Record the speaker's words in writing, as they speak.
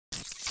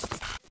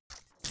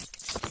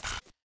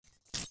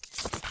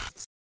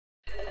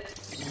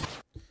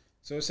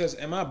So it says,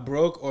 am I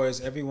broke or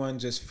is everyone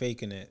just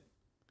faking it?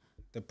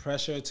 The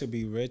pressure to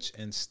be rich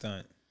and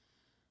stunt.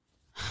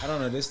 I don't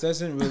know. This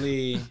doesn't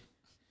really.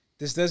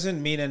 This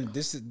doesn't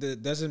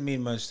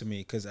mean much to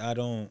me because I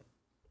don't.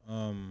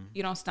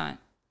 You don't stunt.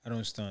 I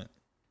don't stunt.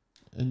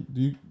 And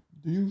do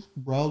you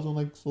browse on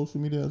like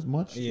social media as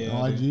much? Yeah,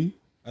 on IG.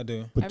 I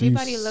do. But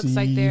everybody looks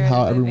like they're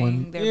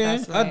living their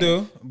best life. I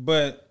do.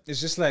 But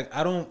it's just like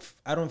I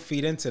don't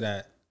feed into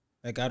that.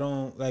 Like I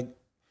don't like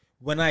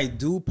when I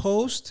do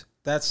post.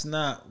 That's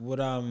not what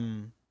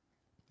I'm.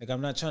 Like I'm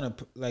not trying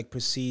to like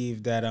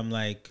perceive that I'm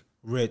like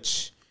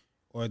rich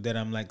or that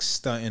I'm like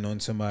stunting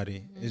on somebody.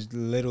 Mm-hmm. It's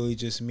literally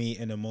just me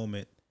in a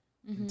moment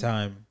in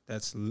time.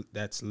 That's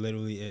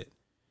literally it.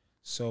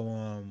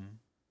 So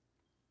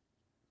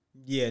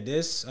yeah,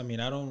 this, I mean,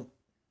 I don't,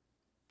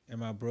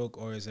 am I broke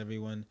or is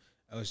everyone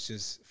else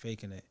just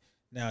faking it?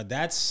 Now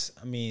that's,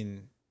 I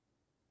mean,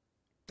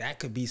 that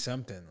could be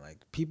something. Like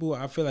people,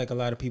 I feel like a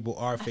lot of people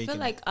are faking it. I feel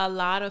like a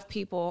lot of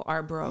people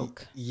are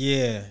broke.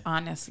 Yeah.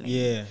 Honestly.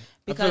 Yeah.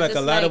 Because I feel like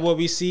a lot of what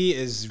we see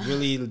is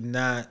really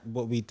not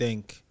what we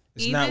think.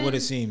 It's not what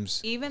it seems.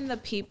 Even the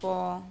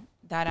people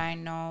that I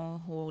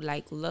know who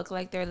like look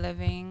like they're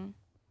living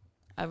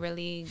a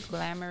really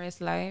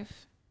glamorous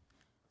life,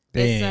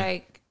 it's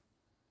like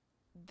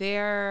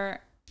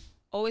they're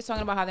always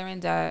talking about how they're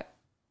in debt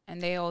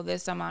and they owe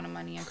this amount of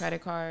money in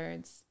credit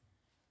cards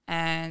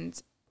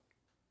and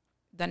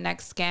the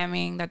next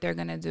scamming that they're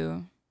gonna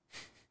do.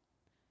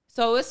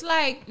 So it's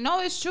like,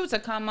 no, it's true to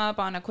come up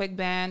on a quick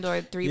band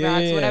or 3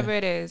 bags, whatever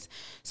it is.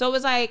 So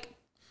it's like,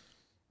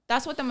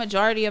 that's what the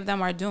majority of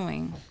them are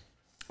doing.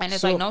 And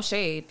it's like, no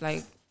shade.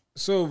 Like,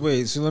 so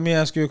wait, so let me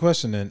ask you a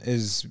question then.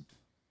 Is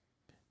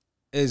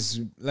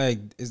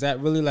that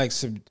really like,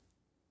 is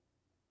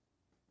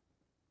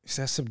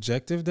that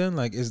subjective then?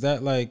 Like, is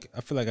that like,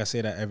 I feel like I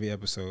say that every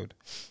episode,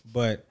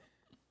 but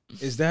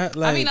is that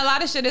like, I mean, a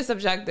lot of shit is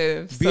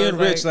subjective. Being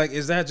rich, like,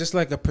 is that just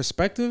like a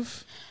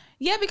perspective?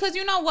 Yeah, because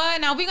you know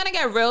what? Now we're going to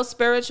get real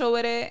spiritual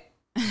with it.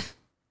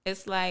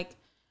 It's like,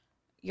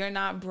 you're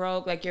not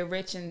broke, like you're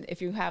rich, and if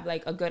you have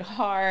like a good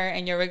heart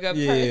and you're a good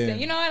person,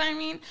 you know what I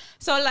mean?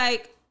 So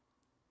like,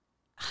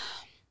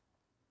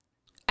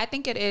 I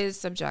think it is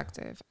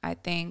subjective. I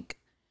think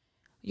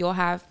you'll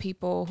have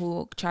people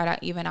who try to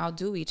even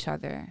outdo each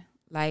other.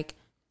 Like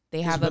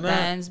they have a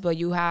Benz, but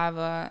you have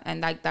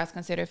and like that's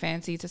considered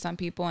fancy to some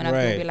people, and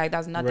others will be like,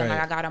 that's nothing.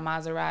 Like I got a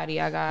Maserati,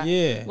 I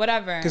got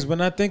whatever. Because when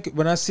I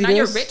see now this,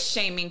 you're rich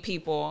shaming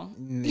people.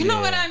 You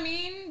know what I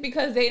mean?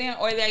 Because they didn't,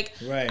 or like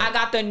I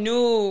got the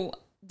new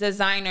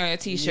designer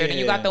t-shirt and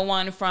you got the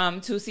one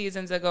from 2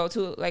 seasons ago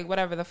too, like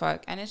whatever the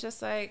fuck. And it's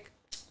just like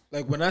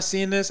when I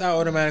seen this, I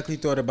automatically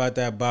thought about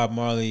that Bob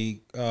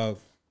Marley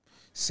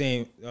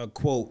saying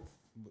quote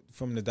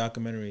from the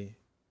documentary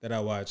that I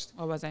watched.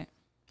 What was it?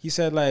 He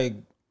said like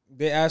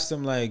they asked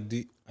him like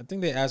do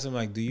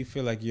you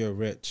feel like you're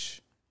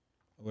rich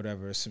or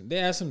whatever. They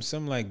asked him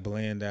some like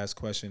bland ass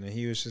question and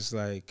he was just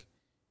like,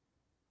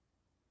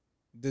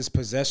 does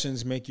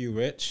possessions make you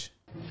rich?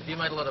 Have you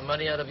made a lot of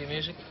money out of your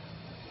music?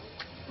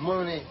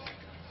 Money.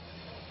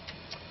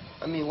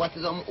 I mean,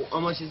 how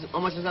much is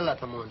a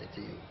lot of money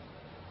to you?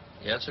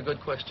 Yeah, that's a good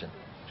question.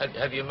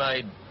 Have you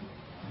made,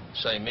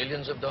 say,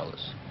 millions of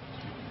dollars?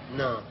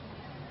 No.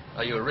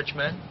 Are you a rich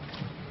man?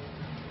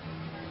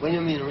 When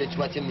you mean rich,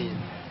 what you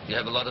mean? Do you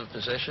have a lot of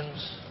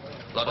possessions?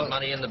 A lot of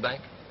money in the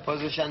bank?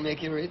 Position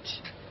make you rich?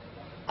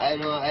 I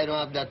don't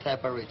have that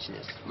type of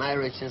richness. My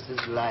richness is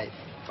life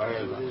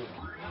forever.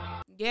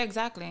 Yeah,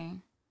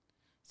 exactly.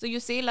 So you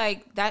see,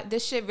 like that,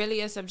 this shit really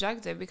is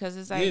subjective because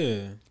it's like,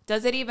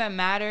 does it even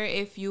matter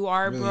if you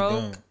are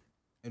broke?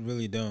 It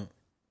really don't.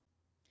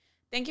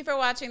 Thank you for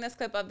watching this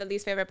clip of the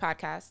Least Favorite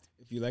Podcast.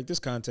 If you like this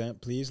content,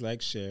 please like,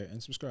 share,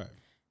 and subscribe.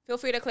 Feel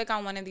free to click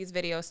on one of these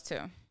videos too.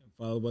 And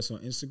follow us on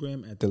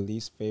Instagram at the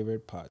Least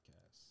Favorite Podcast.